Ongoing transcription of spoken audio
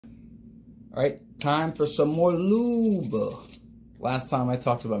All right, time for some more lube. Last time I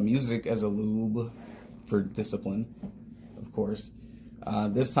talked about music as a lube for discipline, of course.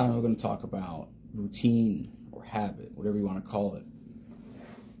 This time we're going to talk about routine or habit, whatever you want to call it.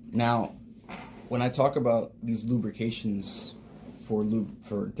 Now, when I talk about these lubrications for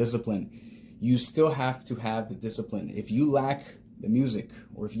discipline, you still have to have the discipline. If you lack the music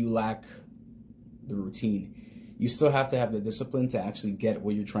or if you lack the routine, you still have to have the discipline to actually get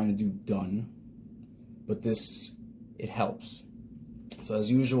what you're trying to do done. But it helps. So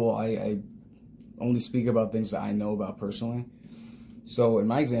as usual, I only speak about things that I know about personally. So in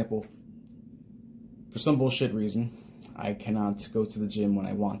my example, for some bullshit reason, I cannot go to the gym when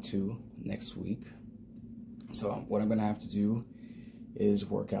I want to next week. So what I'm going to have to do is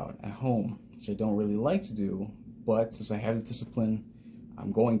work out at home, which I don't really like to do, but since I have the discipline,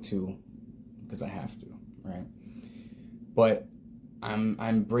 I'm going to because I have to, right? But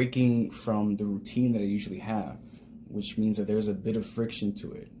I'm breaking from the routine that I usually have, which means that there's a bit of friction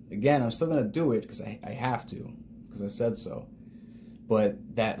to it. Again, I'm still going to do it because I have to, because I said so.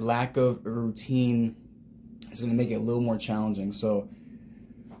 But that lack of a routine is going to make it a little more challenging. So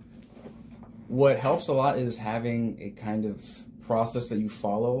what helps a lot is having a kind of process that you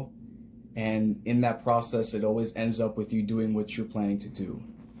follow. And in that process, it always ends up with you doing what you're planning to do.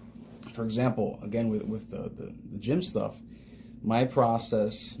 For example, again, with the gym stuff, my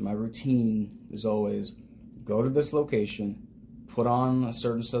process, my routine is always go to this location, put on a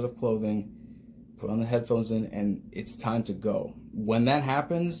certain set of clothing, put on the headphones in, and it's time to go. When that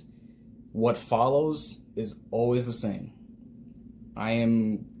happens, what follows is always the same. I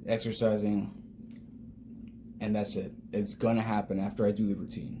am exercising, and that's it. It's going to happen after I do the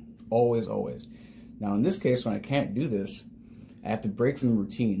routine. Always, always. Now, in this case, when I can't do this, I have to break from the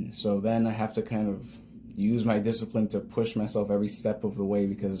routine. So then I have to kind of use my discipline to push myself every step of the way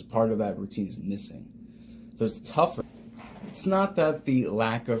because part of that routine is missing. So it's tougher. It's not that the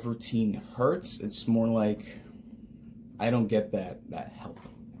lack of routine hurts. It's more like I don't get that help,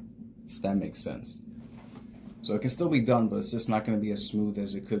 if that makes sense. So it can still be done, but it's just not going to be as smooth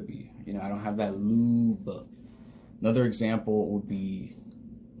as it could be. You know, I don't have that lube. Another example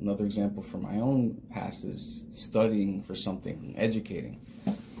from my own past is studying for something, educating.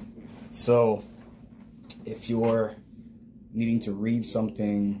 So if you're needing to read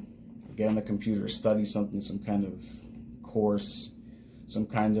something, get on the computer, study something, some kind of course, some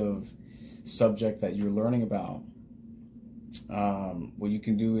kind of subject that you're learning about, what you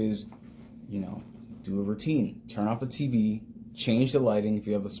can do is, do a routine. Turn off the TV, change the lighting if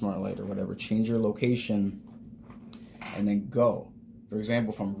you have a smart light or whatever, change your location, and then go. For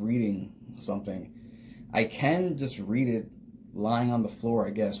example, if I'm reading something, I can just read it lying on the floor,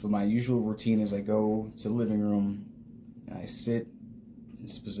 I guess, but my usual routine is I go to the living room and I sit in a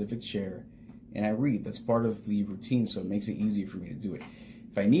specific chair and I read. That's part of the routine, so it makes it easier for me to do it.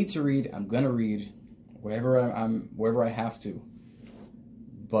 If I need to read, I'm gonna read wherever I have to.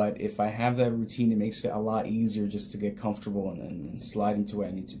 But if I have that routine, it makes it a lot easier just to get comfortable and slide into what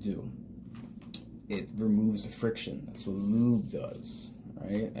I need to do. It removes the friction. That's what lube does,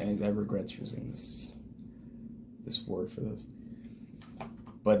 right? I regret using this word for this.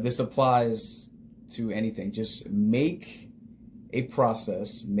 But this applies to anything. Just make a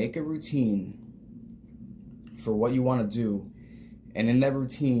process, make a routine for what you want to do, and in that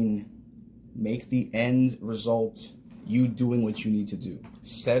routine, make the end result you doing what you need to do.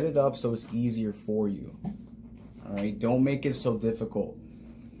 Set it up so it's easier for you. All right? Don't make it so difficult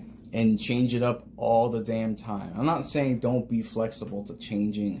and change it up all the damn time. I'm not saying don't be flexible to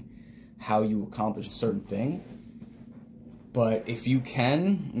changing how you accomplish a certain thing, but if you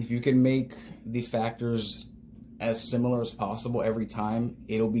can make the factors as similar as possible every time,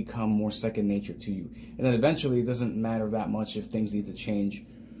 it'll become more second nature to you. And then eventually it doesn't matter that much if things need to change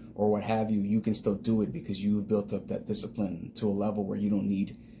or what have you. You can still do it because you've built up that discipline to a level where you don't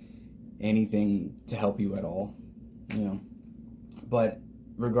need anything to help you at all, But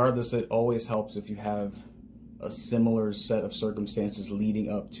regardless, it always helps if you have a similar set of circumstances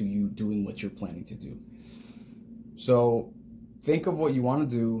leading up to you doing what you're planning to do. So think of what you want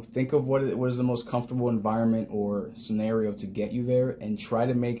to do. Think of what is the most comfortable environment or scenario to get you there, and try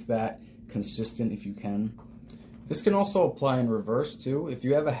to make that consistent if you can. This can also apply in reverse too. If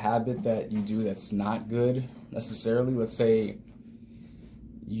you have a habit that you do that's not good necessarily, let's say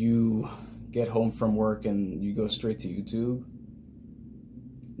you get home from work and you go straight to YouTube.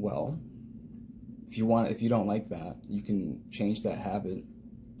 Well, if you don't like that, you can change that habit.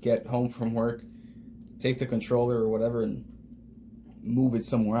 Get home from work, take the controller or whatever and move it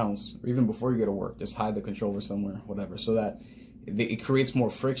somewhere else. Or even before you go to work, just hide the controller somewhere, whatever. So that it creates more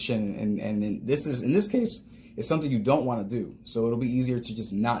friction, and in this case, it's something you don't want to do. So it'll be easier to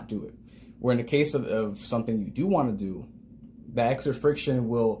just not do it. Where in the case of something you do want to do, the extra friction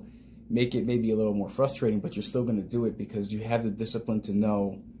will make it maybe a little more frustrating, but you're still going to do it because you have the discipline to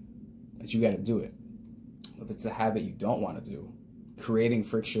know that you got to do it. If it's a habit you don't want to do, creating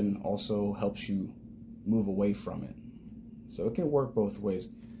friction also helps you move away from it. So it can work both ways.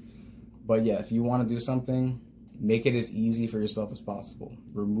 But yeah, if you want to do something, make it as easy for yourself as possible.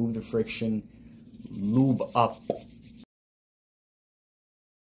 Remove the friction, lube up